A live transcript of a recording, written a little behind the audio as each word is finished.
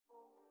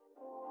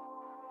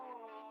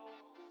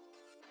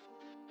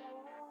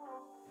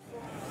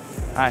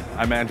Hi,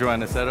 I'm Andrew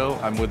Aniceto.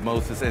 I'm with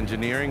Mo-Sys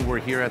Engineering. We're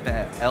here at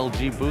the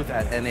LG booth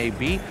at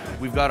NAB.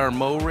 We've got our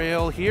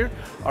MoRail here.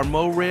 Our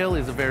MoRail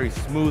is a very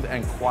smooth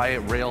and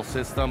quiet rail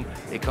system.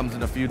 It comes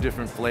in a few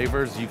different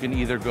flavors. You can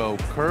either go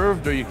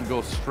curved or you can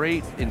go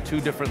straight in two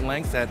different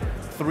lengths at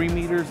 3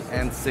 meters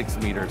and 6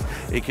 meters.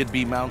 It could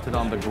be mounted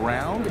on the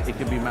ground, it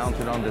could be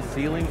mounted on the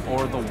ceiling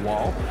or the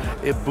wall.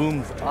 It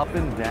booms up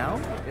and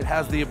down. It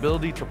has the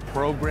ability to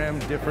program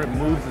different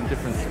moves and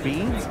different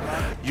speeds.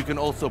 You can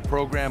also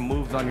program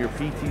moves on your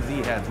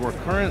PTZ heads. We're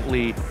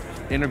currently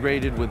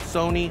integrated with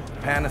Sony,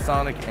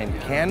 Panasonic, and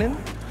Canon.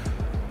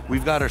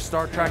 We've got our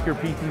Start Tracker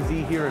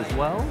PTZ here as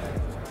well.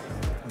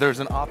 There's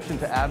an option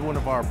to add one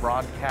of our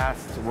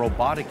broadcast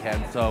robotic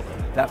heads, so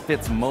that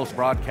fits most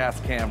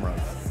broadcast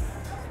cameras.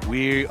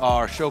 We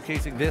are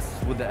showcasing this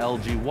with the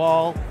LG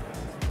wall,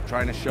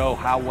 trying to show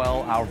how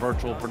well our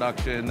virtual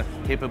production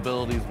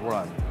capabilities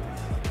run.